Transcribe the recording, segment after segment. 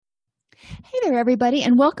Hey there, everybody,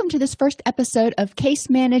 and welcome to this first episode of Case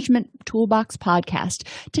Management Toolbox Podcast.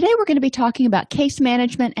 Today, we're going to be talking about case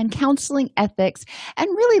management and counseling ethics and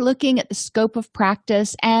really looking at the scope of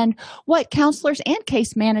practice and what counselors and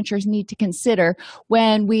case managers need to consider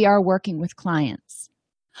when we are working with clients.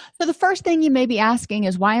 So the first thing you may be asking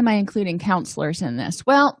is, why am I including counselors in this?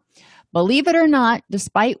 Well, believe it or not,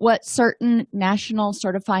 despite what certain national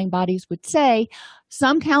certifying bodies would say,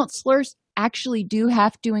 some counselors actually do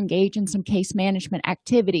have to engage in some case management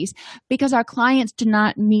activities because our clients do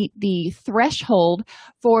not meet the threshold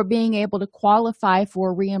for being able to qualify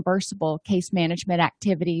for reimbursable case management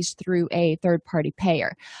activities through a third-party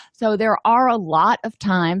payer. So there are a lot of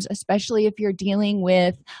times, especially if you're dealing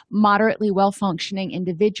with moderately well-functioning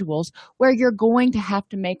individuals, where you're going to have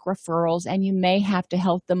to make referrals and you may have to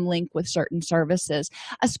help them link with certain services,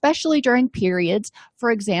 especially during periods,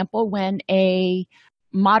 for example, when a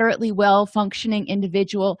moderately well-functioning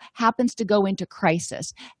individual happens to go into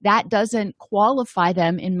crisis. That doesn't qualify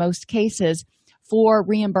them in most cases for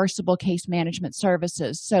reimbursable case management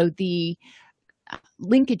services. So the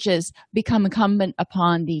linkages become incumbent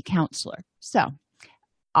upon the counselor. So,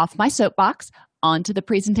 off my soapbox, on to the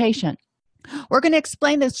presentation. We're going to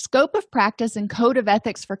explain the scope of practice and code of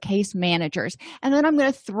ethics for case managers. And then I'm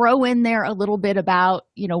going to throw in there a little bit about,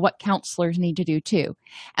 what counselors need to do too.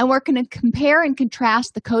 And we're going to compare and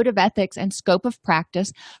contrast the code of ethics and scope of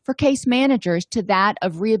practice for case managers to that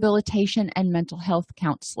of rehabilitation and mental health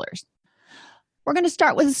counselors. We're going to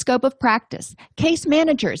start with the scope of practice. Case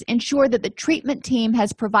managers ensure that the treatment team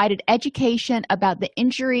has provided education about the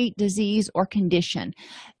injury, disease, or condition.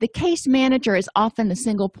 The case manager is often the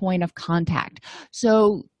single point of contact.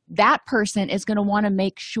 So that person is going to want to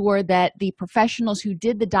make sure that the professionals who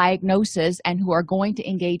did the diagnosis and who are going to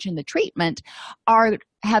engage in the treatment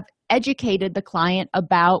have educated the client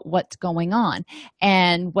about what's going on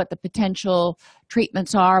and what the potential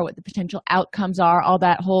treatments are, what the potential outcomes are, all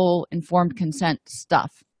that whole informed consent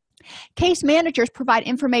stuff. Case managers provide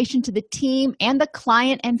information to the team and the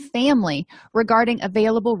client and family regarding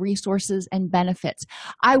available resources and benefits.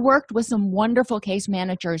 I worked with some wonderful case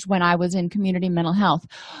managers when I was in community mental health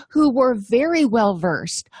who were very well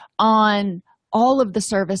versed on all of the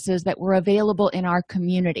services that were available in our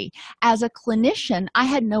community. As a clinician, I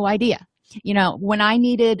had no idea. When I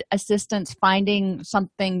needed assistance finding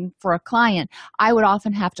something for a client, I would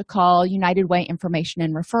often have to call United Way Information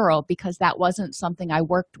and Referral because that wasn't something I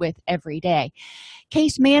worked with every day.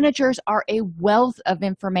 Case managers are a wealth of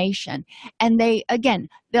information, and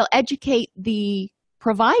they'll educate the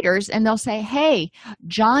providers and they'll say, hey,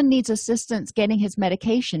 John needs assistance getting his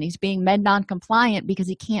medication. He's being med non-compliant because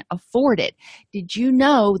he can't afford it. Did you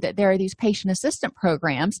know that there are these patient assistant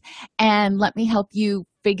programs? And let me help you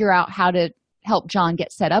figure out how to help John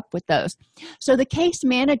get set up with those. So the case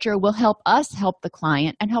manager will help us help the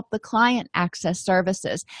client and help the client access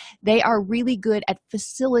services. They are really good at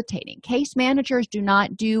facilitating. Case managers do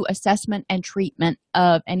not do assessment and treatment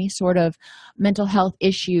of any sort of mental health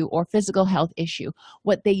issue or physical health issue.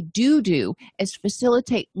 What they do is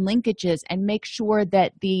facilitate linkages and make sure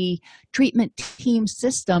that the treatment team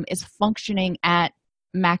system is functioning at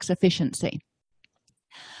max efficiency.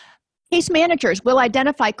 Case managers will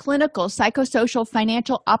identify clinical, psychosocial,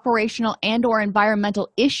 financial, operational, and/or environmental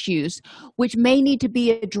issues which may need to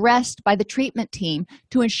be addressed by the treatment team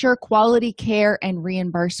to ensure quality care and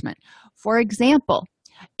reimbursement. For example,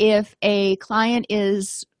 if a client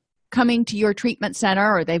is coming to your treatment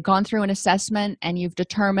center or they've gone through an assessment and you've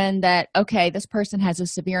determined that, okay, this person has a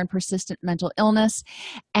severe and persistent mental illness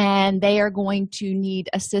and they are going to need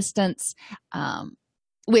assistance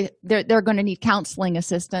they're going to need counseling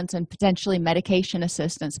assistance and potentially medication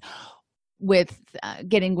assistance with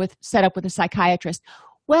set up with a psychiatrist.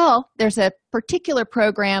 Well, there's a particular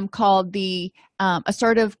program called the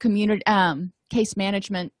assertive community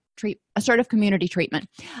treatment.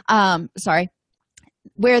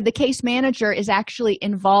 Where the case manager is actually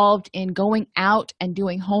involved in going out and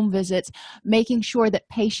doing home visits, making sure that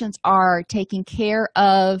patients are taking care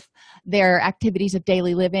of their activities of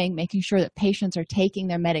daily living, making sure that patients are taking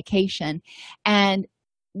their medication. And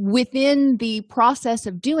within the process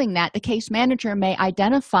of doing that, the case manager may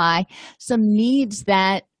identify some needs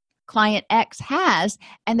that client X has,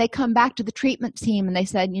 and they come back to the treatment team and they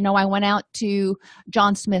said, I went out to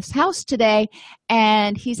John Smith's house today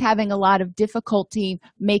and he's having a lot of difficulty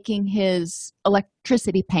making his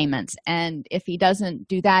electricity payments. And if he doesn't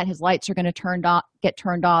do that, his lights are going to get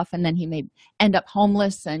turned off, and then he may end up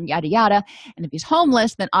homeless and yada, yada. And if he's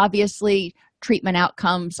homeless, then obviously treatment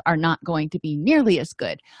outcomes are not going to be nearly as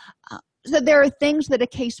good. So there are things that a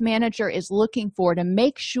case manager is looking for to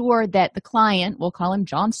make sure that the client, we'll call him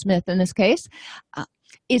John Smith in this case,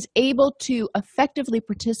 is able to effectively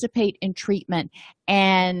participate in treatment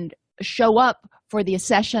and show up for the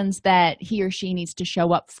sessions that he or she needs to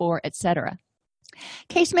show up for, etc.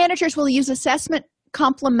 Case managers will use assessment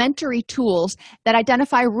complementary tools that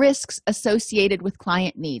identify risks associated with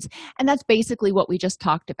client needs. And that's basically what we just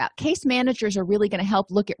talked about. Case managers are really going to help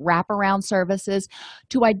look at wraparound services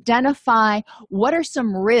to identify what are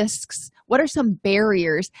some risks, what are some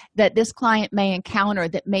barriers that this client may encounter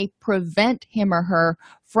that may prevent him or her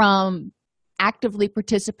from actively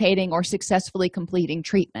participating or successfully completing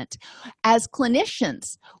treatment. As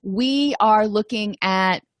clinicians, we are looking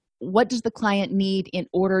at what does the client need in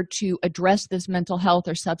order to address this mental health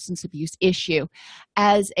or substance abuse issue.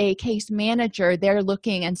 As a case manager, they're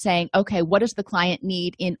looking and saying, okay, what does the client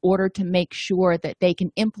need in order to make sure that they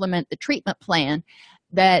can implement the treatment plan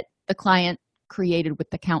that the client created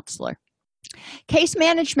with the counselor. Case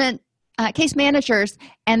managers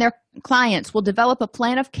and their clients will develop a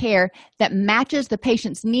plan of care that matches the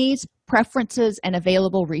patient's needs, preferences, and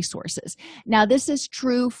available resources. Now, this is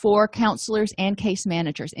true for counselors and case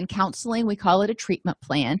managers. In counseling, we call it a treatment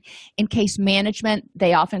plan. In case management,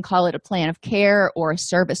 they often call it a plan of care or a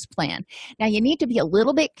service plan. Now, you need to be a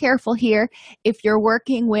little bit careful here if you're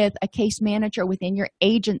working with a case manager within your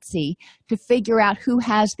agency to figure out who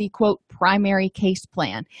has the, quote, primary case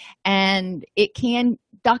plan. And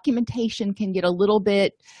documentation can get a little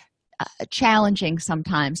bit challenging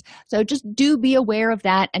sometimes. So just do be aware of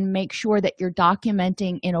that and make sure that you're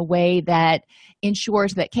documenting in a way that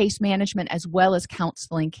ensures that case management as well as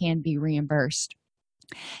counseling can be reimbursed.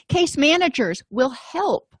 Case managers will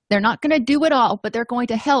help. They're not going to do it all, but they're going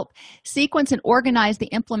to help sequence and organize the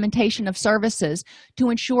implementation of services to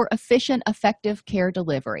ensure efficient, effective care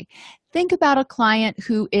delivery. Think about a client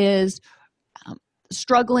who is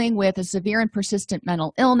struggling with a severe and persistent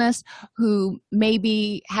mental illness, who may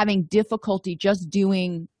be having difficulty just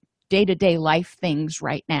doing day-to-day life things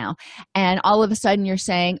right now. And all of a sudden you're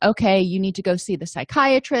saying, okay, you need to go see the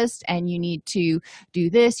psychiatrist and you need to do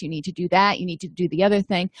this, you need to do that, you need to do the other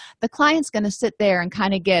thing. The client's going to sit there and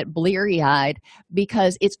kind of get bleary-eyed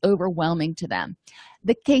because it's overwhelming to them.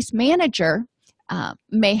 The case manager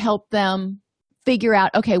may help them figure out,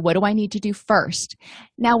 okay, what do I need to do first?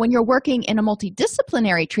 Now, when you're working in a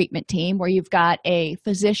multidisciplinary treatment team where you've got a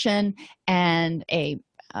physician and a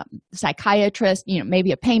psychiatrist,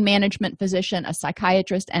 maybe a pain management physician, a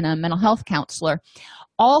psychiatrist, and a mental health counselor,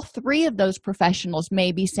 all three of those professionals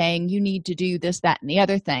may be saying you need to do this, that, and the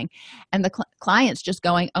other thing. And the client's just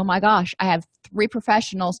going, oh my gosh, I have 3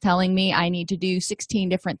 professionals telling me I need to do 16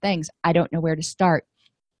 different things. I don't know where to start.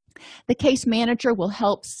 The case manager will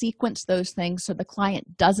help sequence those things so the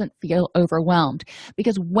client doesn't feel overwhelmed,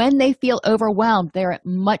 because when they feel overwhelmed, they're at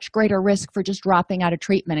much greater risk for just dropping out of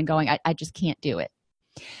treatment and going, I just can't do it.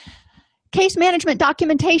 Case management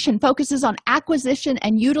documentation focuses on acquisition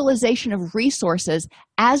and utilization of resources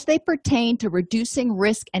as they pertain to reducing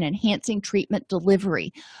risk and enhancing treatment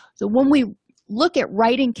delivery. So when we look at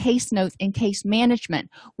writing case notes in case management,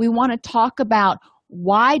 we want to talk about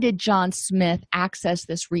why did John Smith access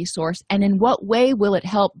this resource, and in what way will it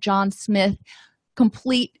help John Smith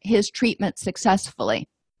complete his treatment successfully?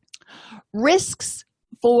 Risks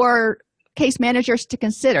for case managers to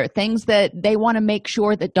consider, things that they want to make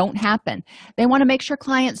sure that don't happen. They want to make sure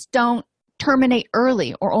clients don't terminate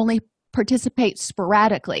early or only participate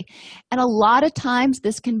sporadically. And a lot of times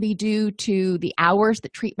this can be due to the hours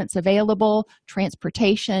that treatment's available,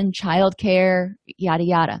 transportation, childcare, yada,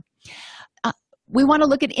 yada. We want to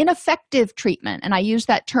look at ineffective treatment, and I use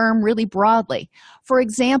that term really broadly. For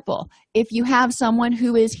example, if you have someone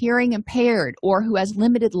who is hearing impaired or who has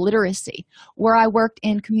limited literacy, where I worked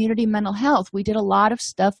in community mental health, we did a lot of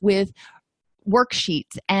stuff with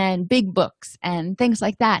worksheets and big books and things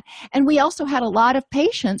like that. And we also had a lot of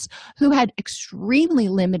patients who had extremely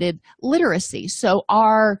limited literacy. So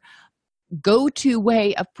our go-to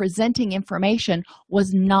way of presenting information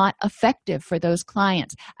was not effective for those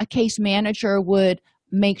clients. A case manager would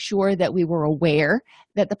make sure that we were aware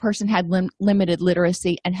that the person had limited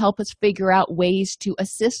literacy and help us figure out ways to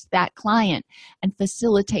assist that client and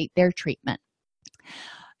facilitate their treatment.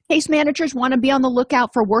 Case managers want to be on the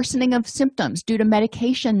lookout for worsening of symptoms due to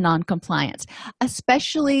medication noncompliance,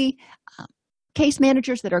 especially case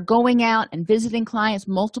managers that are going out and visiting clients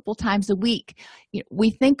multiple times a week. We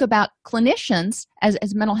think about clinicians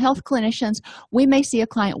as mental health clinicians. We may see a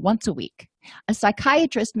client once a week. A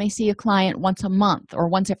psychiatrist may see a client once a month or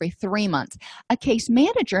once every 3 months. A case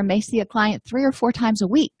manager may see a client 3 or 4 times a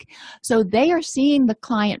week. So they are seeing the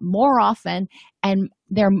client more often and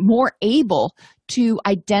they're more able to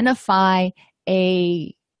identify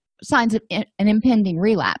a signs of an impending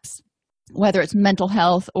relapse, whether it's mental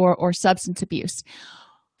health or substance abuse.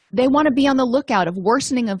 They want to be on the lookout of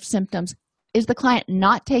worsening of symptoms. Is the client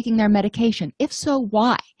not taking their medication? If so,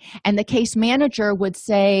 why? And the case manager would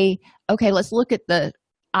say, okay, let's look at the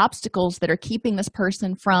obstacles that are keeping this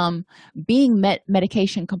person from being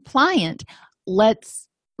medication compliant. Let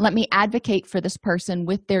me advocate for this person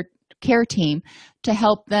with their care team to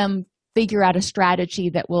help them figure out a strategy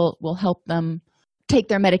that will help them take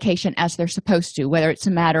their medication as they're supposed to, whether it's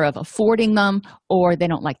a matter of affording them or they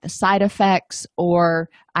don't like the side effects. Or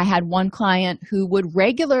I had one client who would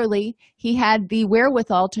regularly, he had the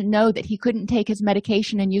wherewithal to know that he couldn't take his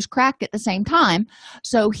medication and use crack at the same time.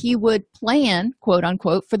 So he would plan, quote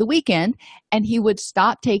unquote, for the weekend, and he would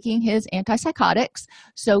stop taking his antipsychotics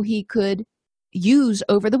so he could use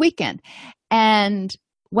over the weekend. And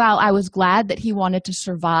while I was glad that he wanted to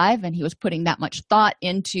survive and he was putting that much thought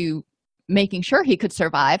into making sure he could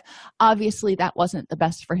survive, obviously that wasn't the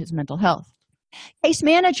best for his mental health. Case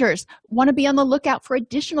managers want to be on the lookout for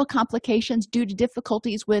additional complications due to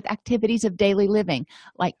difficulties with activities of daily living,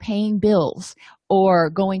 like paying bills or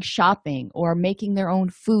going shopping or making their own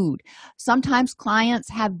food. Sometimes clients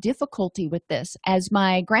have difficulty with this. As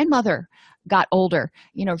my grandmother got older,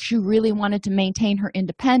 she really wanted to maintain her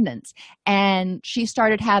independence, and she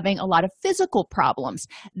started having a lot of physical problems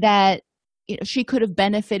that she could have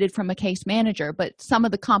benefited from a case manager, but some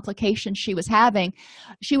of the complications she was having,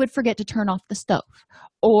 she would forget to turn off the stove,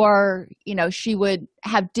 or she would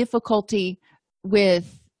have difficulty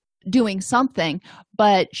with doing something,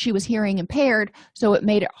 but she was hearing impaired, so it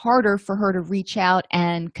made it harder for her to reach out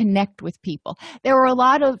and connect with people. There were a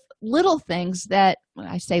lot of little things that,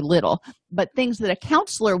 I say little, but things that a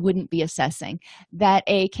counselor wouldn't be assessing that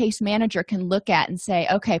a case manager can look at and say,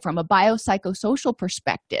 okay, from a biopsychosocial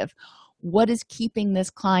perspective, what is keeping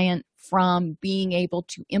this client from being able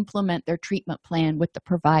to implement their treatment plan with the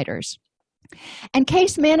providers? And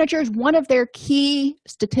case managers, one of their key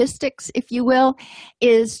statistics, if you will,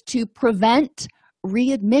 is to prevent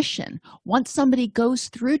readmission. Once somebody goes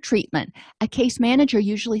through treatment, a case manager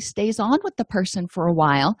usually stays on with the person for a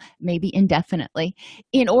while, maybe indefinitely,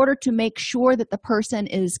 in order to make sure that the person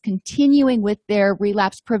is continuing with their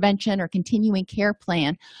relapse prevention or continuing care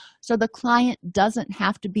plan, so the client doesn't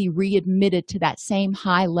have to be readmitted to that same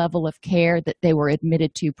high level of care that they were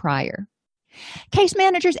admitted to prior. Case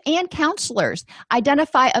managers and counselors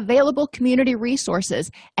identify available community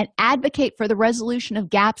resources and advocate for the resolution of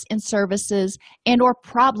gaps in services and or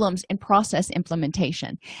problems in process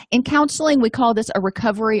implementation. In counseling, we call this a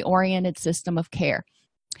recovery-oriented system of care.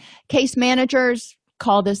 Case managers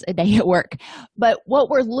call this a day at work. But what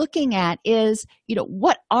we're looking at is,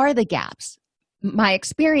 what are the gaps? My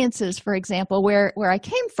experiences, for example, where I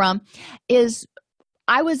came from is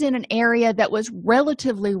I was in an area that was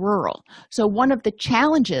relatively rural. So one of the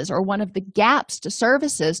challenges or one of the gaps to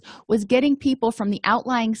services was getting people from the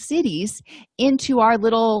outlying cities into our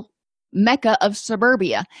little mecca of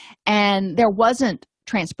suburbia. And there wasn't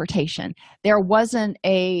transportation. There wasn't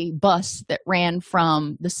a bus that ran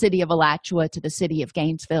from the city of Alachua to the city of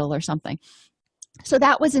Gainesville or something. So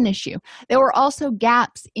that was an issue. There were also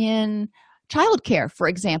gaps in childcare, for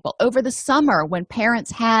example. Over the summer, when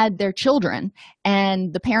parents had their children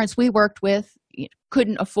and the parents we worked with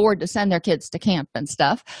couldn't afford to send their kids to camp and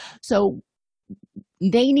stuff, so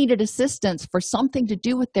they needed assistance for something to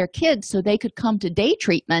do with their kids so they could come to day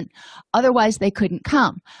treatment. Otherwise, they couldn't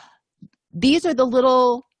come. These are the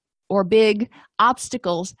little or big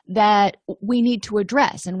obstacles that we need to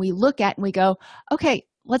address, and we look at and we go, okay,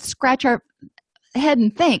 let's scratch our head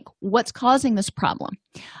and think, what's causing this problem?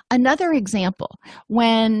 Another example,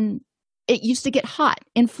 when it used to get hot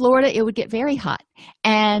in Florida, it would get very hot,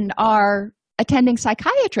 and our attending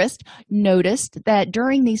psychiatrist noticed that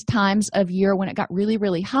during these times of year when it got really,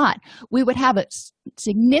 really hot, we would have a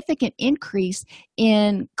significant increase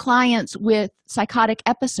in clients with psychotic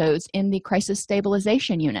episodes in the crisis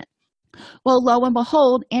stabilization unit. Well, lo and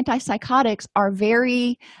behold, antipsychotics are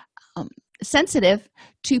very sensitive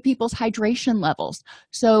to people's hydration levels.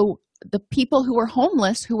 So the people who were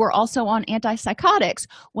homeless, who were also on antipsychotics,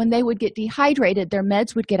 when they would get dehydrated, their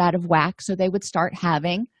meds would get out of whack, so they would start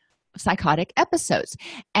having psychotic episodes.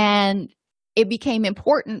 And it became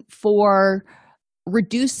important for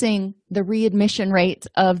reducing the readmission rates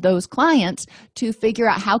of those clients to figure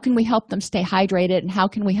out how can we help them stay hydrated and how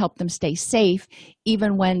can we help them stay safe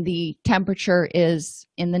even when the temperature is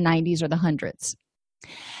in the 90s or the hundreds.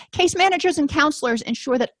 Case managers and counselors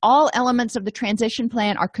ensure that all elements of the transition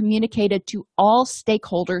plan are communicated to all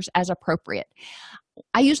stakeholders as appropriate.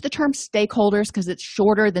 I use the term stakeholders because it's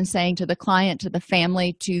shorter than saying to the client, to the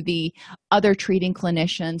family, to the other treating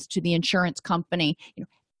clinicians, to the insurance company.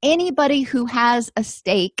 Anybody who has a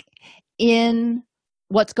stake in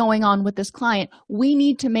what's going on with this client, we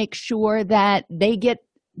need to make sure that they get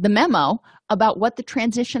the memo about what the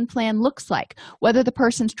transition plan looks like, whether the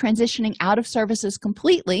person's transitioning out of services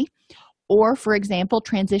completely or, for example,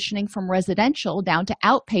 transitioning from residential down to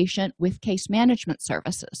outpatient with case management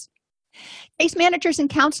services. Case managers and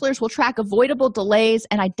counselors will track avoidable delays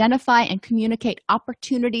and identify and communicate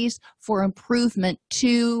opportunities for improvement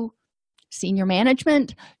to senior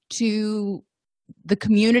management, to the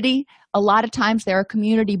community. A lot of times there are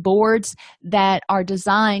community boards that are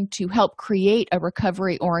designed to help create a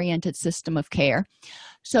recovery-oriented system of care.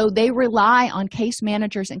 So they rely on case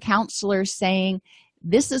managers and counselors saying,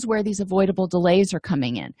 this is where these avoidable delays are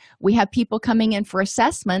coming in. We have people coming in for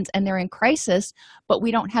assessments and they're in crisis, but we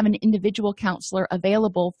don't have an individual counselor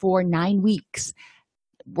available for 9 weeks.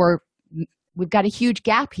 We've got a huge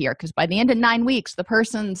gap here because by the end of 9 weeks, the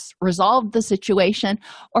person's resolved the situation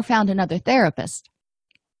or found another therapist.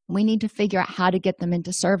 We need to figure out how to get them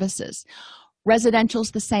into services. Residential's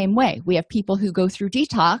the same way. We have people who go through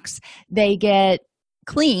detox. They get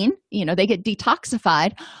clean, they get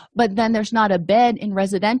detoxified, but then there's not a bed in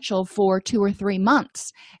residential for 2 or 3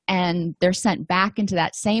 months, and they're sent back into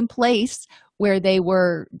that same place where they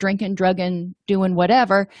were drinking, drugging, doing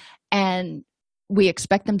whatever, and we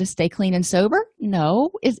expect them to stay clean and sober? No,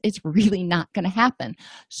 it's really not going to happen.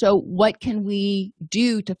 So what can we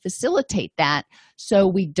do to facilitate that so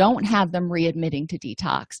we don't have them readmitting to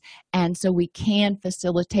detox, and so we can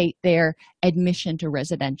facilitate their admission to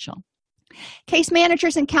residential? Case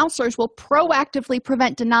managers and counselors will proactively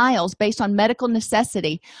prevent denials based on medical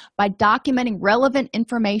necessity by documenting relevant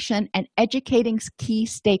information and educating key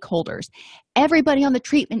stakeholders. Everybody on the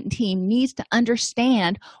treatment team needs to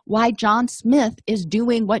understand why John Smith is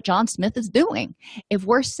doing what John Smith is doing. If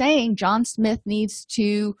we're saying John Smith needs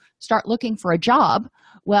to start looking for a job,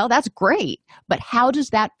 well, that's great, but how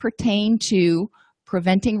does that pertain to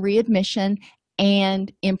preventing readmission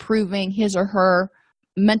and improving his or her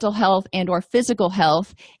mental health and or physical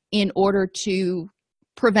health in order to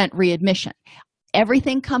prevent readmission?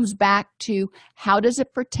 Everything comes back to how does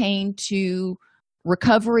it pertain to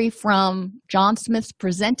recovery from John Smith's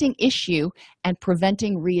presenting issue and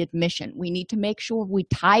preventing readmission. We need to make sure we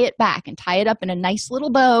tie it back and tie it up in a nice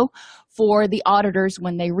little bow for the auditors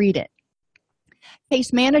when they read it.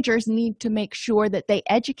 Case managers need to make sure that they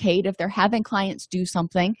educate if they're having clients do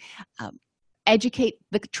something, educate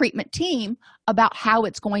the treatment team about how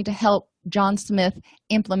it's going to help John Smith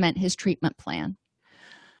implement his treatment plan.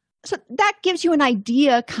 So that gives you an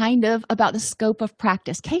idea kind of about the scope of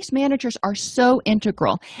practice. Case managers are so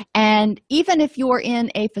integral. And even if you're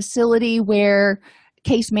in a facility where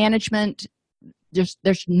case management,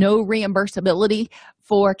 there's no reimbursability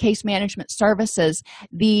for case management services,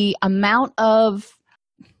 the amount of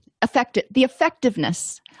the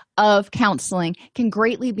effectiveness of counseling can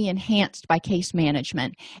greatly be enhanced by case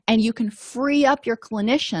management, and you can free up your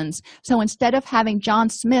clinicians. So instead of having John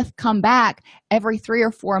Smith come back every 3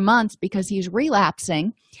 or 4 months because he's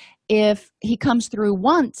relapsing, if he comes through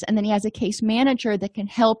once and then he has a case manager that can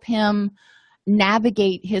help him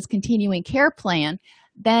navigate his continuing care plan,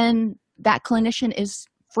 then that clinician is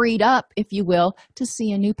freed up, if you will, to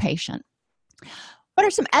see a new patient. What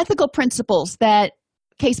are some ethical principles that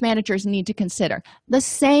case managers need to consider? The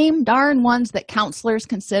same darn ones that counselors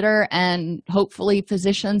consider and hopefully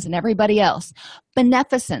physicians and everybody else.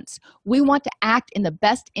 Beneficence. We want to act in the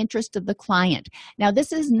best interest of the client. Now,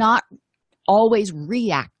 this is not always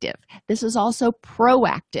reactive. This is also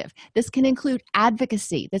proactive. This can include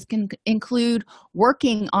advocacy. This can include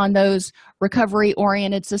working on those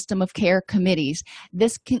recovery-oriented system of care committees.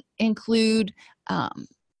 This can include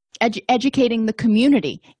educating the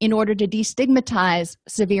community in order to destigmatize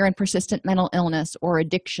severe and persistent mental illness or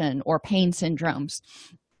addiction or pain syndromes.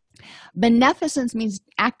 Beneficence means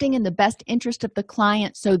acting in the best interest of the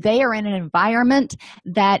client so they are in an environment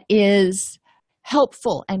that is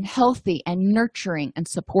helpful and healthy and nurturing and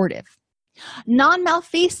supportive.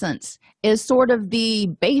 Non-malfeasance is sort of the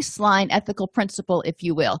baseline ethical principle, if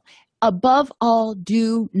you will. Above all,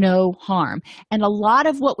 do no harm. And a lot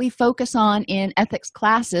of what we focus on in ethics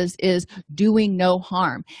classes is doing no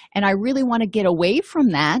harm. And I really want to get away from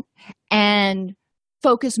that and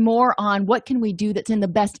focus more on what can we do that's in the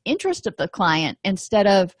best interest of the client instead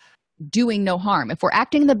of doing no harm. If we're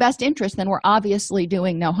acting in the best interest, then we're obviously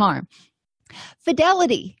doing no harm.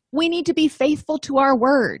 Fidelity. We need to be faithful to our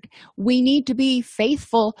word. We need to be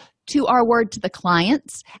faithful to our word to the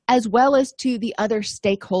clients as well as to the other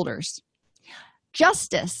stakeholders.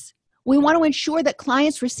 Justice. We want to ensure that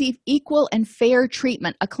clients receive equal and fair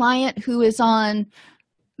treatment. A client who is on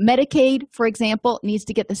Medicaid, for example, needs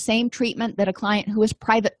to get the same treatment that a client who is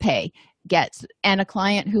private pay gets, and a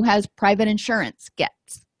client who has private insurance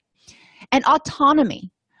gets. And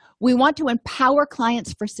autonomy. We want to empower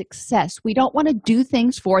clients for success. We don't want to do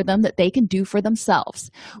things for them that they can do for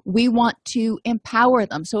themselves. We want to empower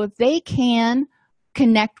them. So if they can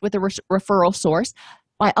connect with a referral source,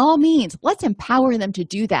 by all means, let's empower them to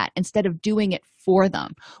do that instead of doing it for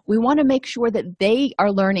them. We want to make sure that they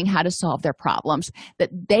are learning how to solve their problems,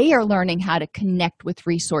 that they are learning how to connect with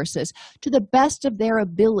resources to the best of their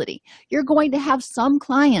ability. You're going to have some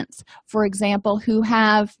clients, for example, who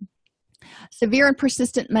have severe and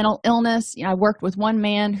persistent mental illness. I worked with one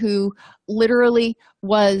man who literally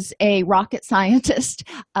was a rocket scientist.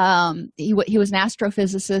 He was an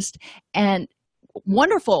astrophysicist and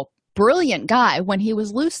wonderful, brilliant guy when he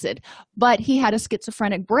was lucid, but he had a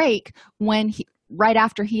schizophrenic break right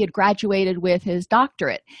after he had graduated with his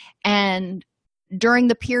doctorate. And during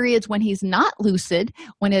the periods when he's not lucid,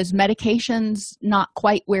 when his medication's not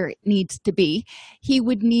quite where it needs to be, he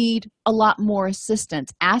would need a lot more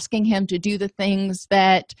assistance. Asking him to do the things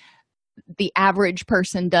that the average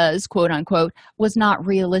person does, quote unquote, was not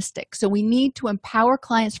realistic. So we need to empower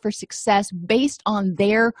clients for success based on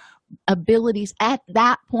their abilities at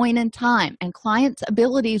that point in time. And clients'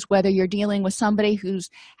 abilities, whether you're dealing with somebody who's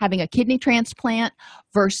having a kidney transplant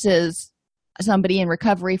versus somebody in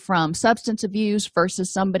recovery from substance abuse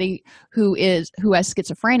versus somebody who has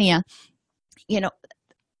schizophrenia,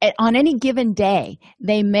 on any given day,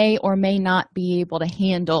 they may or may not be able to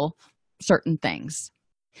handle certain things.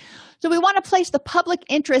 So we want to place the public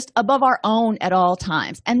interest above our own at all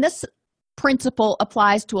times. And this principle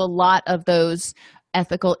applies to a lot of those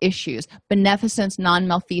ethical issues: beneficence,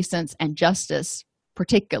 non-malfeasance, and justice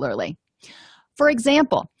particularly. For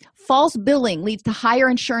example, false billing leads to higher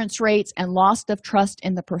insurance rates and loss of trust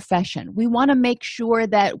in the profession. We want to make sure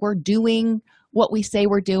that we're doing what we say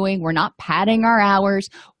we're doing. We're not padding our hours.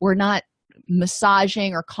 We're not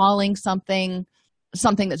massaging or calling something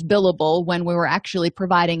that's billable when we were actually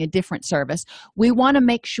providing a different service. We want to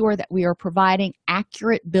make sure that we are providing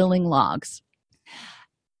accurate billing logs.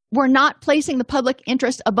 We're not placing the public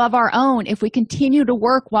interest above our own if we continue to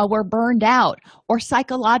work while we're burned out or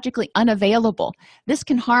psychologically unavailable. This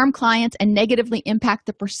can harm clients and negatively impact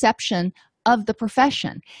the perception of the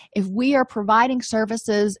profession. If we are providing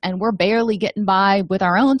services and we're barely getting by with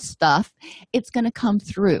our own stuff, it's going to come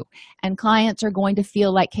through. And clients are going to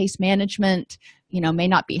feel like case management, may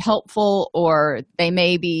not be helpful, or they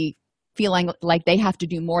may be feeling like they have to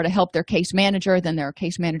do more to help their case manager than their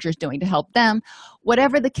case manager is doing to help them.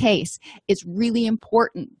 Whatever the case, it's really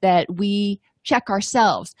important that we check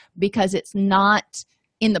ourselves, because it's not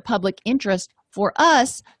in the public interest for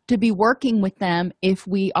us to be working with them if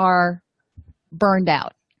we are burned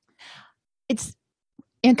out. It's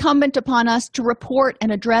incumbent upon us to report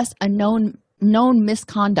and address a known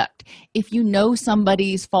misconduct. If you know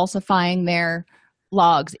somebody's falsifying their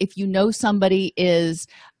logs, if you know somebody is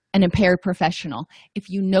an impaired professional, if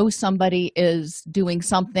you know somebody is doing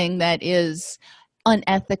something that is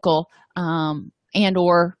unethical and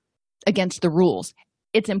or against the rules,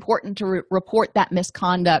 it's important to report that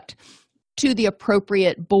misconduct to the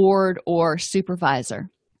appropriate board or supervisor.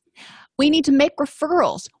 We need to make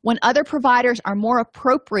referrals when other providers are more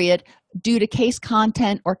appropriate due to case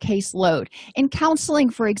content or case load. In counseling,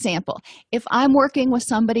 for example, if I'm working with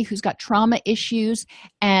somebody who's got trauma issues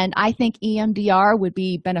and I think EMDR would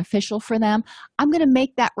be beneficial for them, I'm going to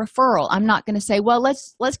make that referral. I'm not going to say, well,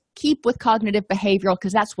 let's keep with cognitive behavioral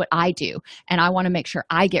because that's what I do and I want to make sure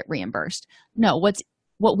I get reimbursed. No,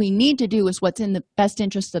 what we need to do is what's in the best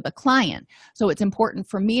interest of the client. So it's important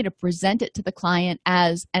for me to present it to the client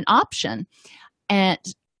as an option, and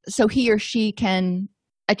so he or she can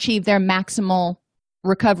achieve their maximal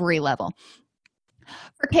recovery level.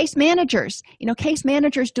 For case managers, case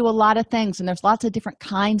managers do a lot of things, and there's lots of different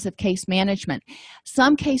kinds of case management.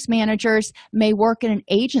 Some case managers may work in an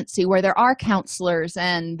agency where there are counselors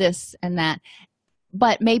and this and that,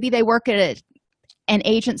 but maybe they work at an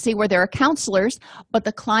agency where there are counselors, but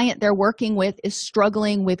the client they're working with is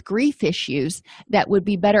struggling with grief issues that would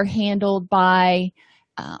be better handled by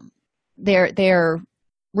their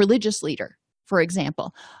religious leader, for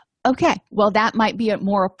example. Okay, well, that might be a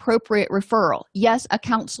more appropriate referral. Yes, a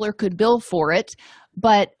counselor could bill for it,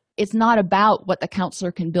 but it's not about what the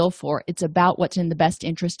counselor can bill for. It's about what's in the best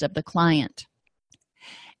interest of the client.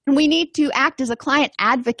 And we need to act as a client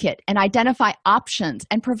advocate and identify options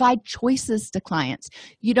and provide choices to clients.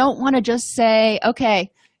 You don't want to just say, okay,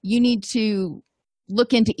 you need to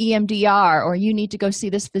look into EMDR, or you need to go see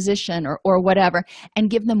this physician, or whatever, and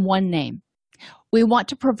give them one name. We want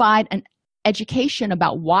to provide an education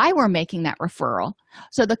about why we're making that referral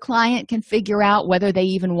so the client can figure out whether they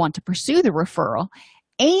even want to pursue the referral.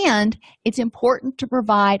 And it's important to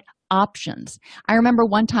provide options. I remember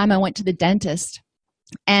one time I went to the dentist,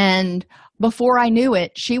 and before I knew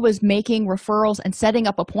it, she was making referrals and setting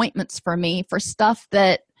up appointments for me for stuff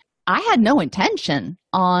that I had no intention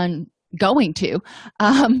on going to.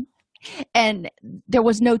 And there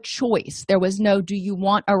was no choice. There was no, do you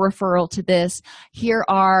want a referral to this? Here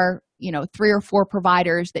are, 3 or 4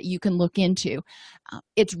 providers that you can look into.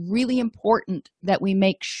 It's really important that we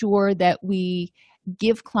make sure that we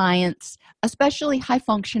give clients, especially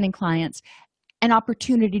high-functioning clients, an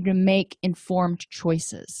opportunity to make informed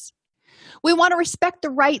choices. We want to respect the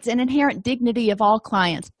rights and inherent dignity of all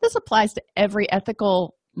clients. This applies to every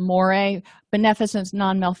ethical more, beneficence,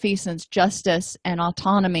 non-malfeasance, justice, and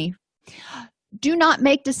autonomy. Do not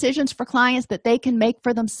make decisions for clients that they can make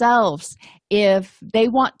for themselves. If they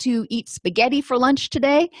want to eat spaghetti for lunch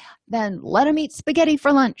today, then let them eat spaghetti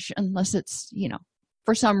for lunch, unless it's,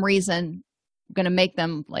 for some reason going to make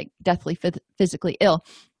them like deathly physically ill.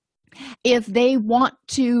 If they want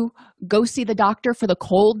to go see the doctor for the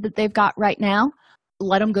cold that they've got right now,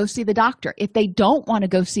 let them go see the doctor. If they don't want to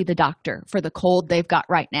go see the doctor for the cold they've got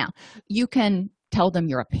right now, you can tell them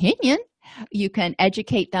your opinion. You can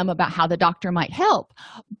educate them about how the doctor might help,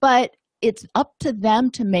 but it's up to them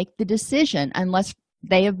to make the decision unless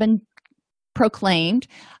they have been proclaimed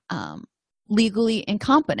legally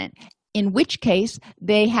incompetent, in which case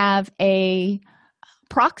they have a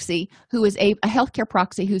proxy who is a healthcare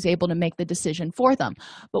proxy who's able to make the decision for them.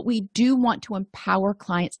 But we do want to empower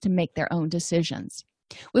clients to make their own decisions.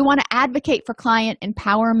 We want to advocate for client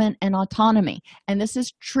empowerment and autonomy, and this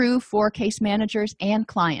is true for case managers and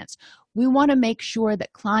clients. We want to make sure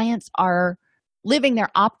that clients are living their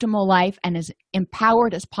optimal life and as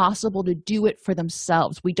empowered as possible to do it for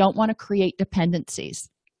themselves. We don't want to create dependencies.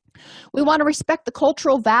 We want to respect the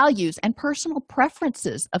cultural values and personal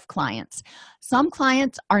preferences of clients. Some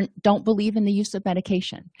clients don't believe in the use of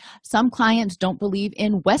medication. Some clients don't believe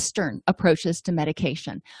in Western approaches to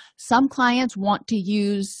medication. Some clients want to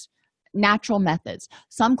use natural methods.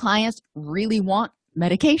 Some clients really want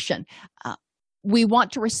medication. We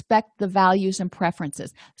want to respect the values and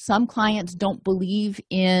preferences. Some clients don't believe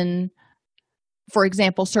in, for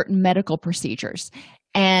example, certain medical procedures,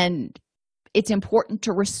 and it's important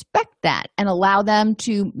to respect that and allow them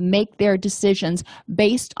to make their decisions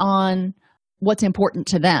based on what's important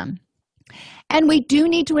to them. And we do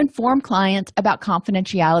need to inform clients about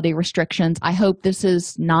confidentiality restrictions. I hope this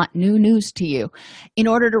is not new news to you. In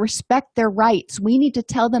order to respect their rights, we need to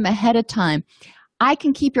tell them ahead of time, I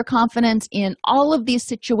can keep your confidence in all of these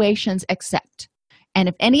situations except. And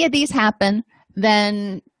if any of these happen,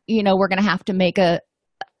 then, we're going to have to make a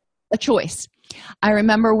choice. I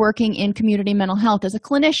remember working in community mental health as a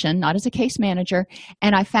clinician, not as a case manager,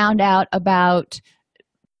 and I found out about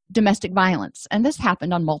domestic violence, and this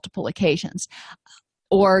happened on multiple occasions,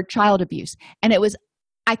 or child abuse. And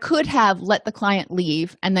I could have let the client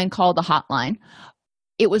leave and then called the hotline.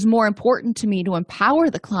 It was more important to me to empower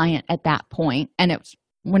the client at that point, and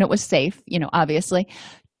when it was safe, obviously,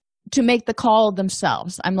 to make the call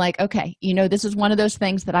themselves. I'm like, okay, this is one of those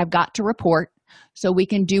things that I've got to report. So we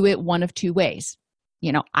can do it one of two ways.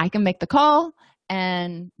 I can make the call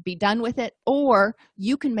and be done with it, or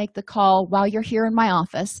you can make the call while you're here in my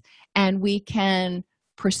office and we can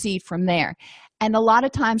proceed from there. And a lot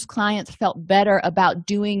of times clients felt better about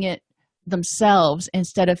doing it themselves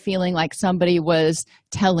instead of feeling like somebody was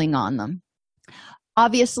telling on them.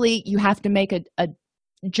 Obviously, you have to make a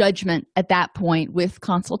judgment at that point with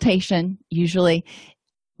consultation, usually,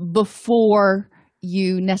 before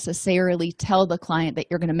you necessarily tell the client that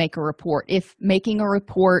you're going to make a report. If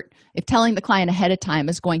telling the client ahead of time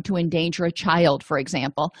is going to endanger a child, for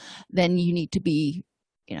example, then you need to be,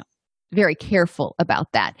 very careful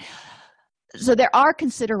about that. So there are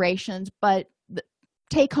considerations, but the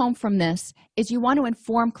take home from this is you want to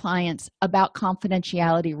inform clients about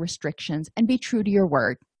confidentiality restrictions and be true to your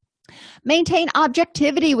word. Maintain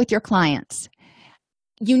objectivity with your clients.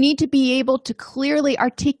 You need to be able to clearly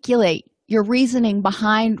articulate your reasoning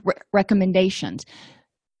behind recommendations.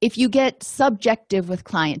 If you get subjective with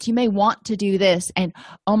clients, you may want to do this, and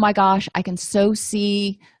oh my gosh, I can so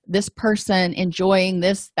see this person enjoying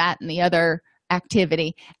this, that, and the other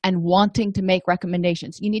activity and wanting to make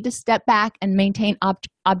recommendations. You need to step back and maintain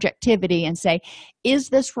objectivity and say, is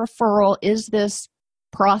this referral, is this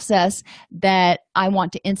process that I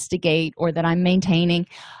want to instigate or that I'm maintaining,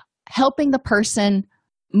 helping the person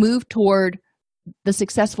move toward the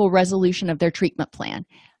successful resolution of their treatment plan.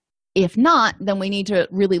 If not, then we need to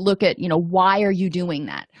really look at, why are you doing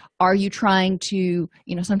that? Are you trying to,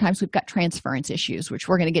 sometimes we've got transference issues, which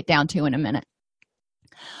we're going to get down to in a minute.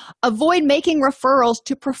 Avoid making referrals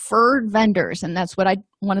to preferred vendors, and that's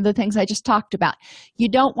one of the things I just talked about. You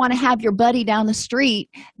don't want to have your buddy down the street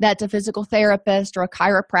that's a physical therapist or a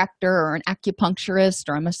chiropractor or an acupuncturist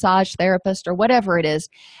or a massage therapist or whatever it is,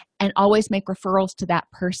 and always make referrals to that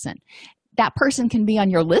person. That person can be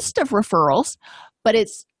on your list of referrals, but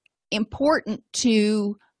it's important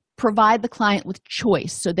to provide the client with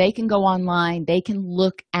choice so they can go online, they can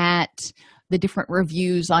look at the different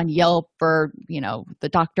reviews on Yelp or, the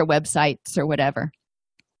doctor websites or whatever.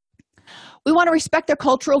 We want to respect their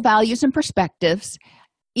cultural values and perspectives,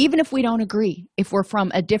 even if we don't agree. If we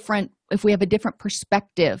have a different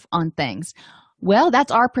perspective on things, well,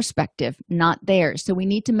 that's our perspective, not theirs. So we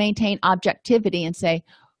need to maintain objectivity and say,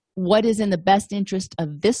 what is in the best interest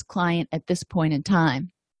of this client at this point in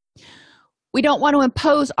time? We don't want to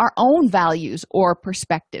impose our own values or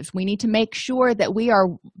perspectives. We need to make sure that we are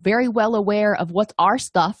very well aware of what's our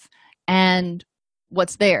stuff and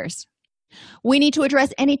what's theirs. We need to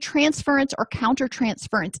address any transference or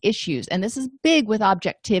countertransference issues, and this is big with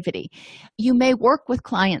objectivity. You may work with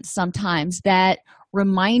clients sometimes that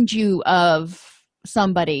remind you of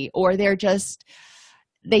somebody, or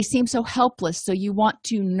they seem so helpless, so you want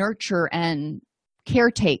to nurture and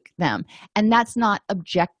caretake them, and that's not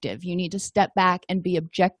objective. You need to step back and be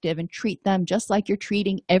objective and treat them just like you're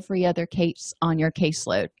treating every other case on your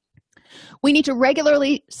caseload. We need to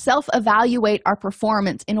regularly self-evaluate our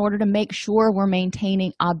performance in order to make sure we're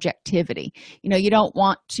maintaining objectivity. You don't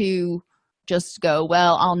want to just go,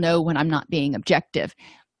 well, I'll know when I'm not being objective.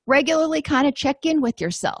 Regularly kind of check in with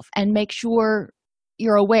yourself and make sure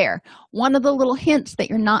you're aware. One of the little hints that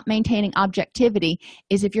you're not maintaining objectivity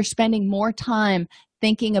is if you're spending more time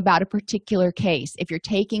thinking about a particular case, if you're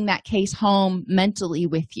taking that case home mentally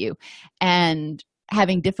with you and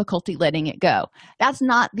having difficulty letting it go. That's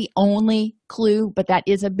not the only clue, but that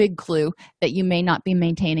is a big clue that you may not be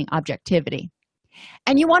maintaining objectivity.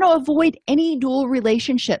 And you want to avoid any dual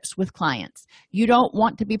relationships with clients. You don't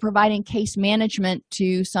want to be providing case management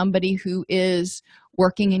to somebody who is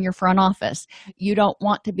working in your front office. You don't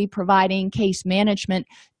want to be providing case management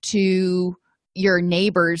to your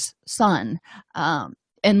neighbor's son,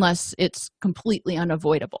 unless it's completely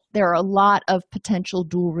unavoidable. There are a lot of potential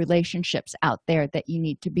dual relationships out there that you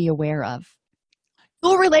need to be aware of.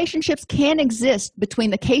 Dual relationships can exist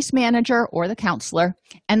between the case manager or the counselor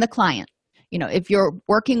and the client. If you're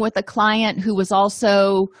working with a client who was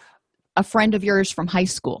also a friend of yours from high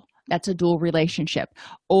school, that's a dual relationship.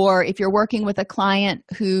 Or if you're working with a client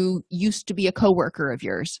who used to be a coworker of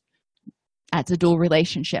yours, that's a dual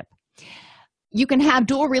relationship. You can have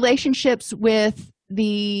dual relationships with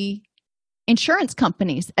the insurance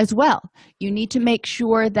companies as well. You need to make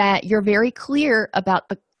sure that you're very clear about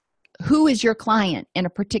who is your client in a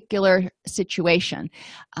particular situation.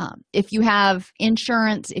 If you have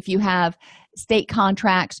insurance, if you have state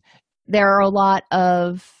contracts, there are a lot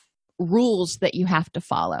of rules that you have to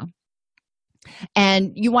follow.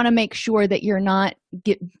 And you want to make sure that you're not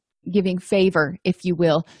giving favor, if you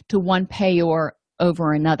will, to one payor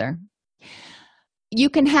over another. You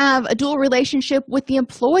can have a dual relationship with the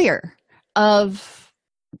employer of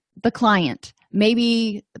the client.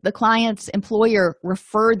 Maybe the client's employer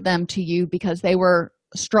referred them to you because they were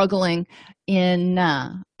struggling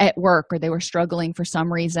at work, or they were struggling for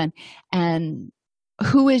some reason. And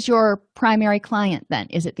who is your primary client then?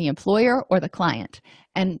 Is it the employer or the client?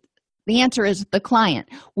 And the answer is the client.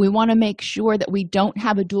 We want to make sure that we don't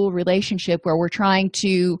have a dual relationship where we're trying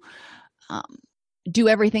to do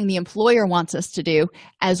everything the employer wants us to do,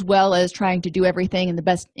 as well as trying to do everything in the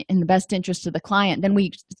best interest of the client. Then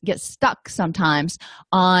we get stuck sometimes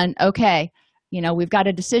on, okay, we've got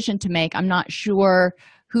a decision to make. I'm not sure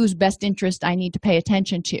whose best interest I need to pay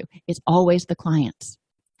attention to. It's always the client's.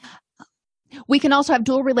 We can also have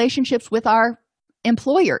dual relationships with our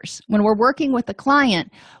employers. When we're working with a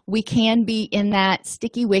client, we can be in that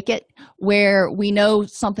sticky wicket where we know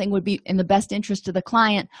something would be in the best interest of the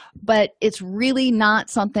client, but it's really not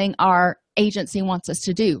something our agency wants us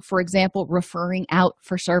to do. For example, referring out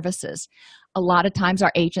for services. A lot of times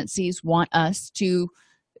our agencies want us to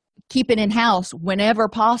keep it in-house whenever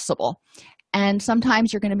possible. And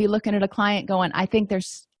sometimes you're going to be looking at a client going, I think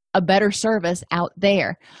there's a better service out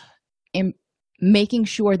there. In making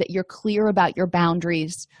sure that you're clear about your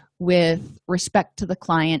boundaries with respect to the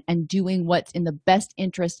client and doing what's in the best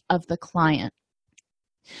interest of the client.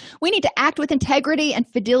 We need to act with integrity and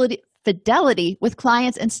fidelity with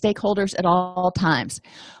clients and stakeholders at all times.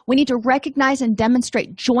 We need to recognize and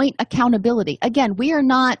demonstrate joint accountability. Again, we are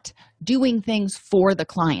not doing things for the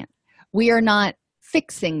client. We are not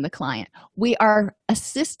fixing the client. We are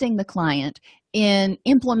assisting the client in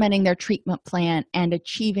implementing their treatment plan and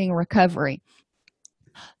achieving recovery.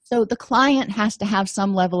 So the client has to have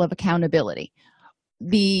some level of accountability.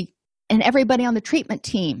 And everybody on the treatment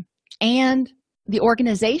team and the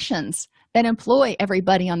organizations that employ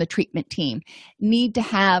everybody on the treatment team need to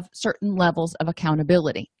have certain levels of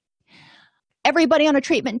accountability. Everybody on a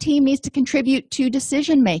treatment team needs to contribute to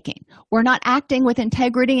decision making. We're not acting with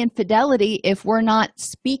integrity and fidelity if we're not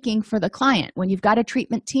speaking for the client. When you've got a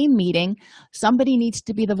treatment team meeting, somebody needs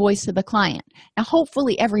to be the voice of the client. Now,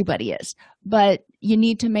 hopefully everybody is, but you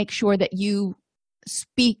need to make sure that you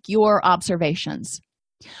speak your observations.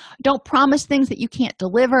 Don't promise things that you can't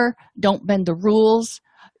deliver. Don't bend the rules.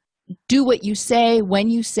 Do what you say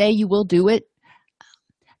when you say you will do it.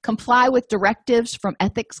 Comply with directives from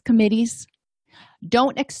ethics committees.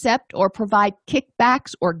 Don't accept or provide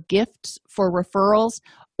kickbacks or gifts for referrals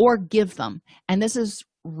or give them. And this is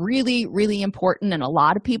really, really important, and a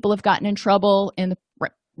lot of people have gotten in trouble in the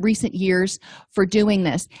recent years for doing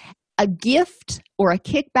this. A gift or a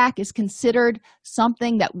kickback is considered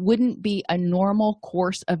something that wouldn't be a normal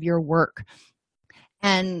course of your work.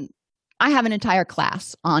 And I have an entire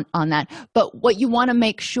class on that. But what you want to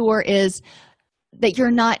make sure is that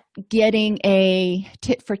you're not getting a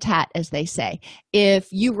tit for tat, as they say. If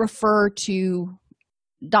you refer to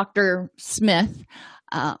Dr. Smith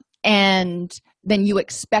and then you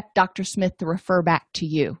expect Dr. Smith to refer back to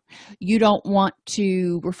you. You don't want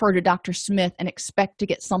to refer to Dr. Smith and expect to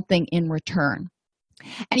get something in return.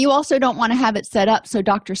 And you also don't want to have it set up so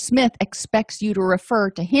Dr. Smith expects you to refer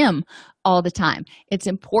to him all the time. It's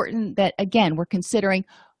important that, again, we're considering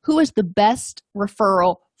who is the best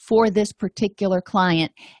referral for this particular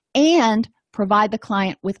client and provide the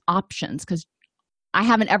client with options, because I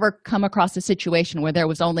haven't ever come across a situation where there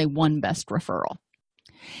was only one best referral.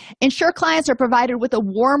 Ensure clients are provided with a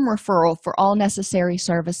warm referral for all necessary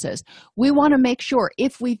services. We want to make sure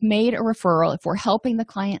if we've made a referral, if we're helping the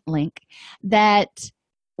client link, that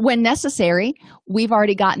when necessary, we've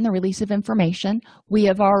already gotten the release of information. We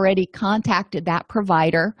have already contacted that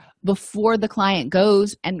provider before the client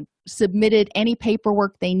goes and submitted any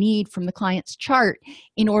paperwork they need from the client's chart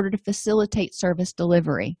in order to facilitate service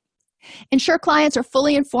delivery. Ensure clients are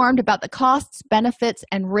fully informed about the costs, benefits,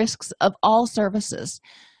 and risks of all services.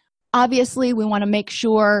 Obviously, we want to make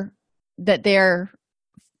sure that they're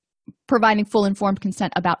providing full informed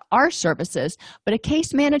consent about our services, but a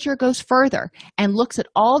case manager goes further and looks at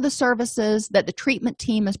all the services that the treatment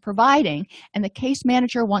team is providing, and the case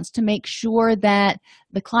manager wants to make sure that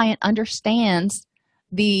the client understands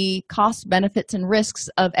the costs, benefits, and risks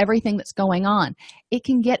of everything that's going on. It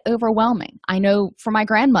can get overwhelming. I know for my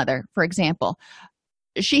grandmother, for example,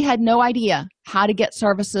 she had no idea how to get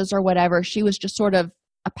services or whatever. She was just sort of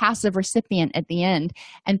a passive recipient at the end,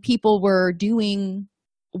 and people were doing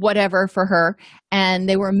whatever for her, and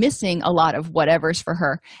they were missing a lot of whatevers for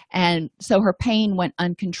her. And so her pain went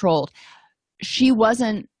uncontrolled. She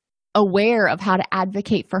wasn't aware of how to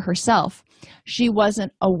advocate for herself. She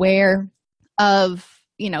wasn't aware of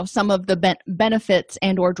some of the benefits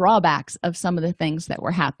and or drawbacks of some of the things that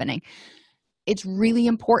were happening. It's really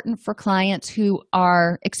important for clients who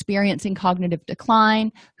are experiencing cognitive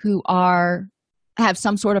decline, who have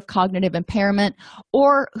some sort of cognitive impairment,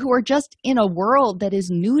 or who are just in a world that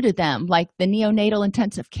is new to them, like the neonatal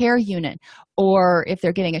intensive care unit, or if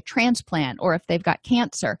they're getting a transplant, or if they've got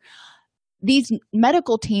cancer. These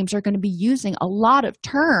medical teams are going to be using a lot of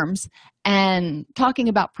terms and talking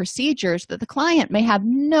about procedures that the client may have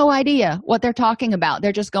no idea what they're talking about.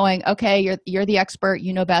 They're just going, okay, you're the expert,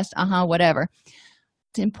 you know best, whatever.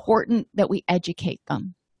 It's important that we educate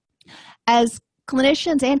them. As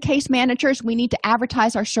clinicians and case managers, we need to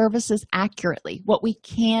advertise our services accurately, what we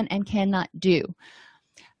can and cannot do.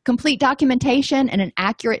 Complete documentation in an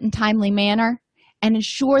accurate and timely manner, and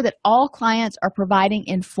ensure that all clients are providing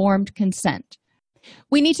informed consent.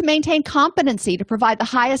 We need to maintain competency to provide the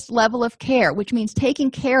highest level of care, which means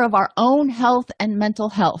taking care of our own health and mental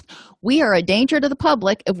health. We are a danger to the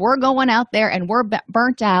public if we're going out there and we're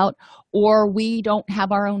burnt out, or we don't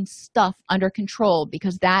have our own stuff under control,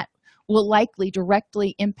 because that will likely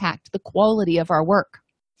directly impact the quality of our work.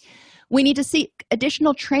 We need to seek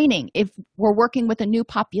additional training if we're working with a new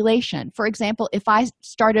population. For example, if I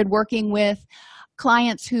started working with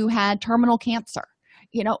clients who had terminal cancer,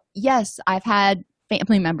 yes, I've had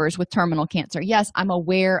family members with terminal cancer. Yes, I'm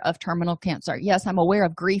aware of terminal cancer. Yes, I'm aware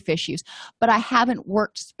of grief issues, but I haven't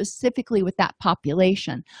worked specifically with that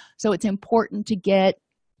population. So it's important to get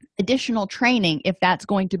additional training if that's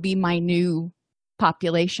going to be my new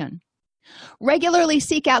population. Regularly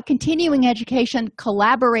seek out continuing education,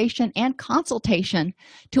 collaboration, and consultation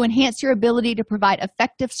to enhance your ability to provide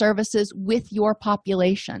effective services with your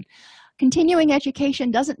population. Continuing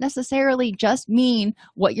education doesn't necessarily just mean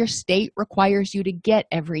what your state requires you to get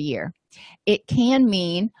every year. It can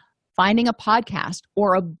mean finding a podcast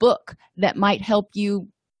or a book that might help you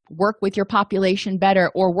work with your population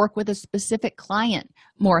better or work with a specific client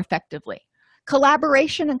more effectively.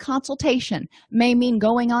 Collaboration and consultation may mean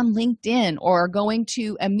going on LinkedIn or going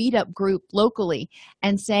to a meetup group locally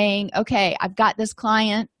and saying, okay, I've got this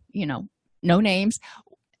client, no names,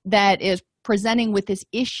 that is presenting with this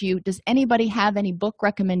issue. Does anybody have any book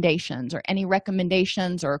recommendations or any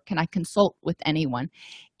recommendations, or can I consult with anyone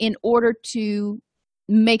in order to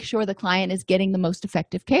make sure the client is getting the most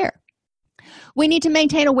effective care? We need to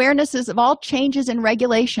maintain awarenesses of all changes in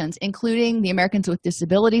regulations, including the Americans with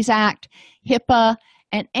Disabilities Act, HIPAA,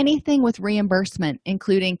 and anything with reimbursement,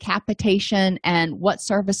 including capitation and what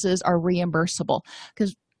services are reimbursable,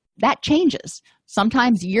 because that changes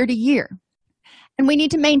sometimes year to year. And we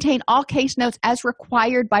need to maintain all case notes as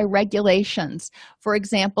required by regulations. For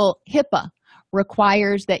example, HIPAA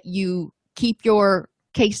requires that you keep your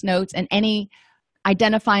case notes and any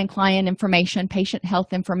identifying client information, patient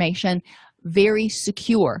health information, very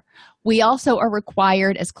secure. We also are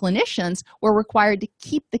required, as clinicians, we're required to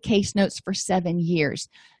keep the case notes for 7 years.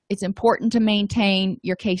 It's important to maintain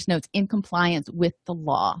your case notes in compliance with the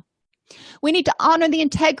law. We need to honor the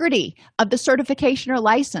integrity of the certification or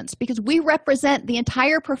license because we represent the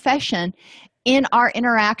entire profession in our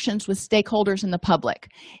interactions with stakeholders in the public.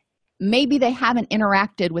 Maybe they haven't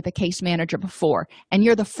interacted with a case manager before, and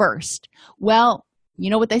you're the first. Well, you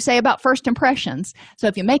know what they say about first impressions. So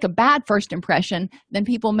if you make a bad first impression, then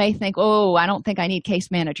people may think, oh, I don't think I need case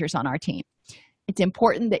managers on our team. It's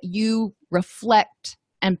important that you reflect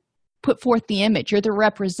and put forth the image. You're the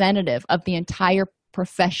representative of the entire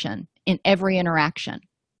profession in every interaction.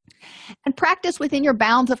 And practice within your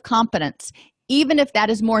bounds of competence, even if that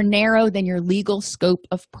is more narrow than your legal scope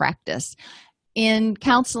of practice. In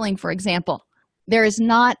counseling, for example, there is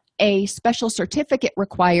not a special certificate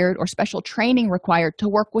required or special training required to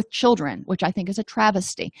work with children, which I think is a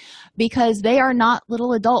travesty, because they are not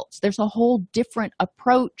little adults. There's a whole different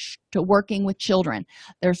approach to working with children.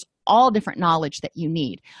 There's all different knowledge that you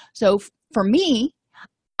need. So for me,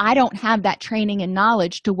 I don't have that training and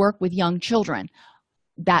knowledge to work with young children.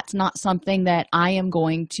 That's not something that I am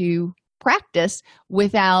going to practice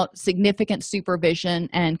without significant supervision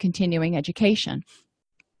and continuing education.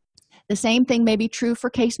 The same thing may be true for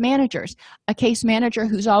case managers. A case manager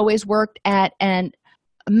who's always worked at a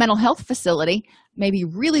mental health facility may be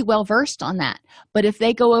really well versed on that. But if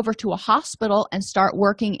they go over to a hospital and start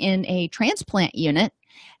working in a transplant unit,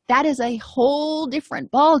 that is a whole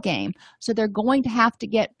different ballgame. So they're going to have to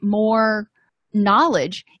get more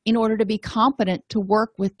knowledge in order to be competent to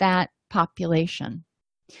work with that population.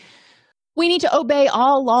 We need to obey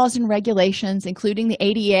all laws and regulations, including the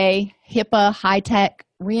ADA, HIPAA, HITECH,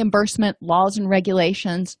 reimbursement laws and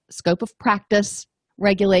regulations, scope of practice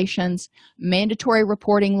regulations, mandatory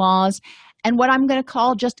reporting laws, and what I'm going to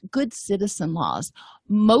call just good citizen laws.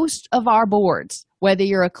 Most of our boards, whether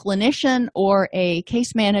you're a clinician or a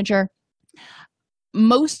case manager,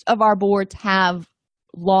 most of our boards have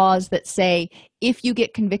laws that say if you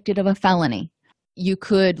get convicted of a felony, you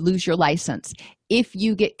could lose your license. If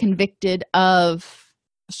you get convicted of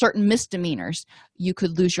certain misdemeanors, you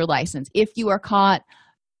could lose your license. If you are caught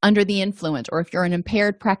under the influence or if you're an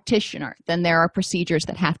impaired practitioner, then there are procedures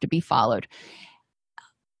that have to be followed.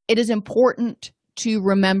 It is important to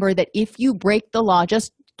remember that if you break the law,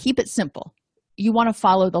 just keep it simple. You want to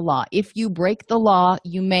follow the law. If you break the law,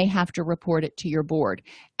 you may have to report it to your board.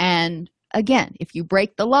 And again, if you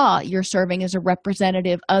break the law, you're serving as a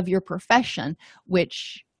representative of your profession,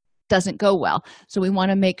 which doesn't go well. So we want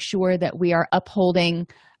to make sure that we're holding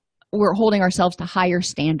ourselves to higher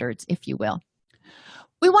standards, if you will.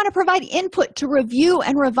 We want to provide input to review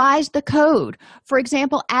and revise the code. For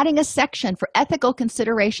example, adding a section for ethical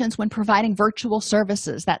considerations when providing virtual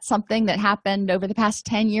services. That's something that happened over the past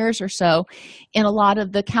 10 years or so in a lot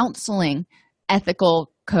of the counseling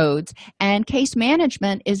ethical codes, and case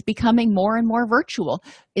management is becoming more and more virtual.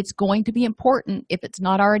 It's going to be important, if it's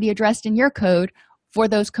not already addressed in your code, for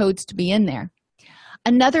those codes to be in there.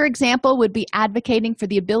 Another example would be advocating for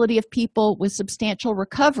the ability of people with substantial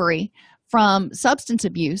recovery from substance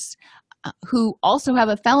abuse who also have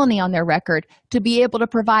a felony on their record to be able to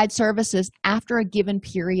provide services after a given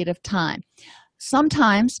period of time.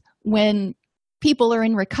 Sometimes when people are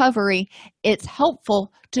in recovery, it's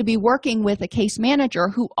helpful to be working with a case manager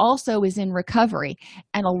who also is in recovery.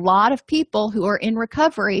 And a lot of people who are in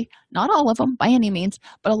recovery, not all of them by any means,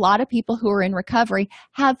 but a lot of people who are in recovery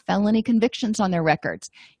have felony convictions on their records.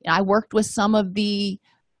 I worked with some of the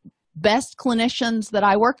best clinicians that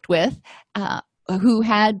I worked with who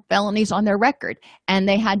had felonies on their record, and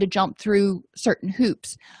they had to jump through certain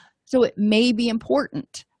hoops. So it may be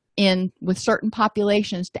important with certain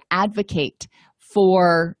populations to advocate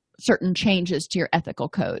for certain changes to your ethical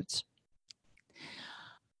codes.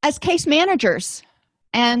 As case managers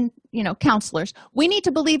and counselors, we need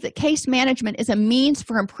to believe that case management is a means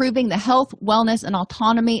for improving the health, wellness, and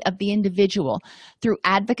autonomy of the individual through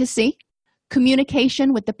advocacy,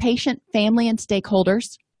 communication with the patient, family, and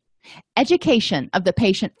stakeholders, education of the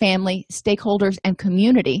patient, family, stakeholders, and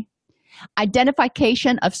community,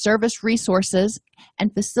 identification of service resources,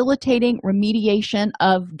 and facilitating remediation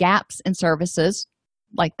of gaps in services,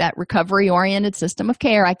 like that recovery-oriented system of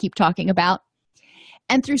care I keep talking about,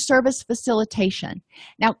 and through service facilitation.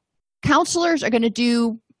 Now, counselors are going to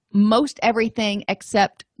do most everything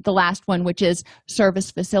except the last one, which is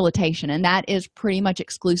service facilitation, and that is pretty much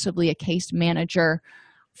exclusively a case manager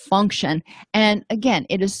function. And again,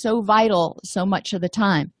 it is so vital so much of the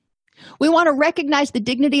time. We want to recognize the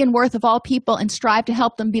dignity and worth of all people and strive to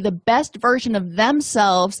help them be the best version of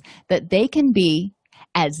themselves that they can be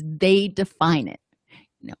as they define it.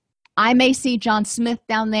 I may see John Smith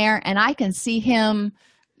down there, and I can see him,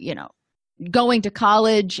 going to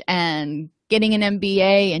college and getting an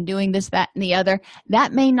MBA and doing this, that, and the other.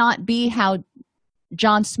 That may not be how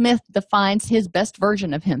John Smith defines his best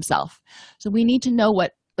version of himself. So we need to know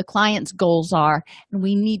what the client's goals are, and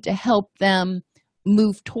we need to help them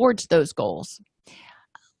move towards those goals.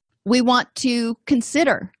 We want to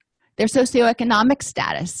consider their socioeconomic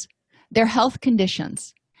status, their health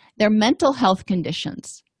conditions, their mental health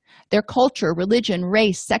conditions, their culture, religion,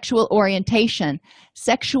 race, sexual orientation,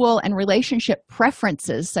 sexual and relationship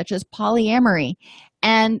preferences such as polyamory,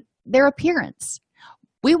 and their appearance.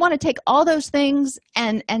 We want to take all those things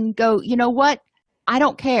and go, you know what? I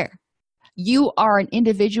don't care. You are an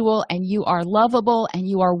individual, and you are lovable, and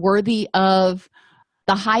you are worthy of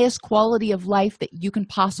the highest quality of life that you can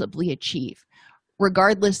possibly achieve,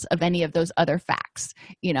 regardless of any of those other facts.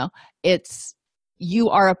 It's you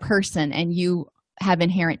are a person, and you have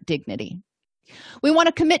inherent dignity. We want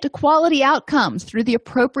to commit to quality outcomes through the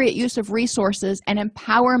appropriate use of resources and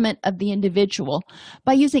empowerment of the individual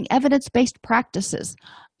by using evidence-based practices.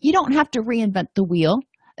 You don't have to reinvent the wheel.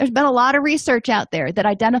 There's been a lot of research out there that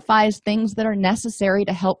identifies things that are necessary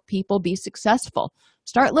to help people be successful.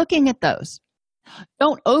 Start looking at those.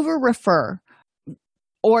 Don't over-refer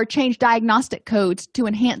or change diagnostic codes to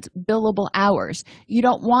enhance billable hours. You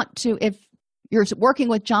don't want to, if you're working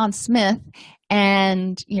with John Smith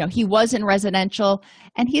and he was in residential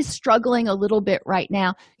and he's struggling a little bit right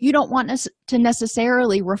now, you don't want us to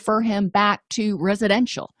necessarily refer him back to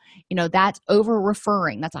residential. That's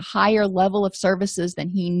over-referring. That's a higher level of services than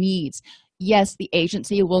he needs. Yes, the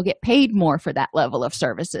agency will get paid more for that level of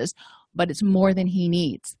services, but it's more than he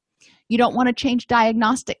needs. You don't want to change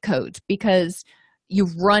diagnostic codes because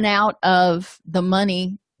you've run out of the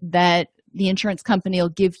money that the insurance company will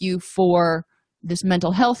give you for this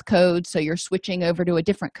mental health code, so you're switching over to a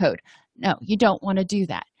different code. No, you don't want to do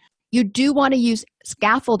that. You do want to use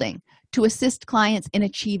scaffolding to assist clients in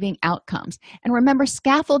achieving outcomes. And remember,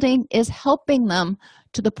 scaffolding is helping them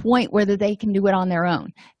to the point where they can do it on their own.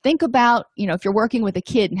 Think about, if you're working with a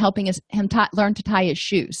kid and helping him learn to tie his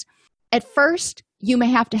shoes. At first, you may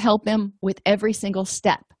have to help him with every single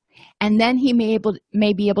step. And then he may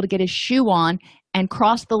be able to get his shoe on and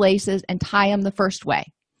cross the laces and tie them the first way.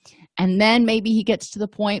 And then maybe he gets to the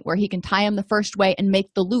point where he can tie them the first way and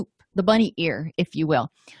make the loop, the bunny ear, if you will.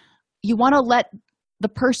 You want to let the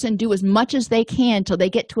person do as much as they can till they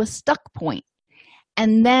get to a stuck point,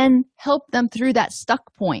 and then help them through that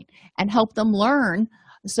stuck point and help them learn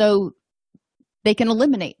so they can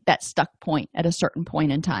eliminate that stuck point at a certain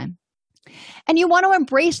point in time. And you want to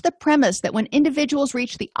embrace the premise that when individuals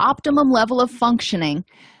reach the optimum level of functioning,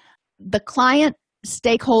 the client,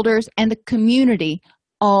 stakeholders, and the community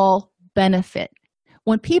all benefit.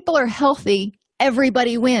 When people are healthy,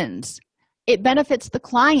 everybody wins. It benefits the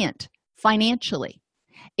client financially.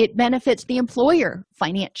 It benefits the employer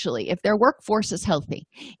financially if their workforce is healthy.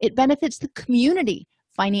 It benefits the community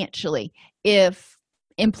financially if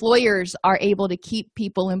employers are able to keep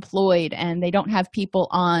people employed and they don't have people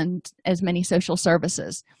on as many social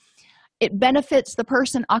services. It benefits the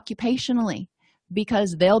person occupationally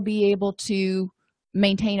because they'll be able to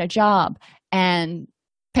maintain a job and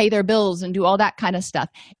pay their bills and do all that kind of stuff.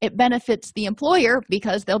 It benefits the employer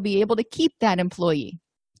because they'll be able to keep that employee.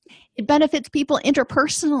 It benefits people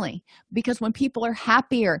interpersonally because when people are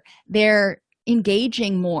happier, they're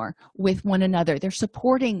engaging more with one another. They're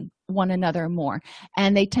supporting one another more,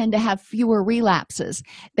 and they tend to have fewer relapses.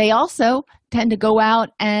 They also tend to go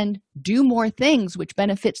out and do more things, which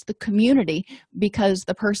benefits the community because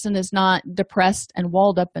the person is not depressed and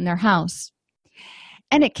walled up in their house.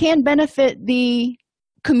 And it can benefit the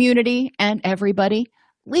community and everybody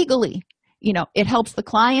legally. It helps the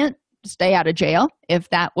client stay out of jail if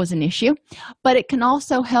that was an issue, but it can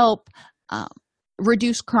also help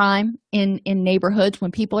reduce crime in neighborhoods.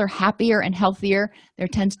 When people are happier and healthier, there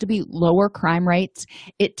tends to be lower crime rates.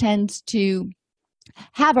 It tends to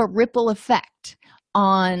have a ripple effect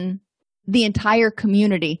on the entire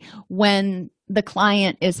community when the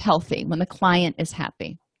client is healthy, when the client is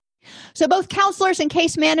happy. So both counselors and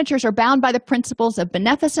case managers are bound by the principles of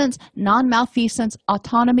beneficence, non-malfeasance,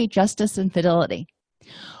 autonomy, justice, and fidelity.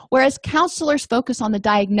 Whereas counselors focus on the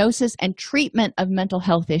diagnosis and treatment of mental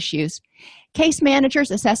health issues, case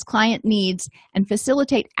managers assess client needs and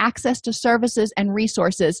facilitate access to services and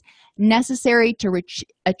resources necessary to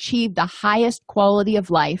achieve the highest quality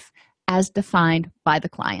of life as defined by the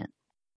client.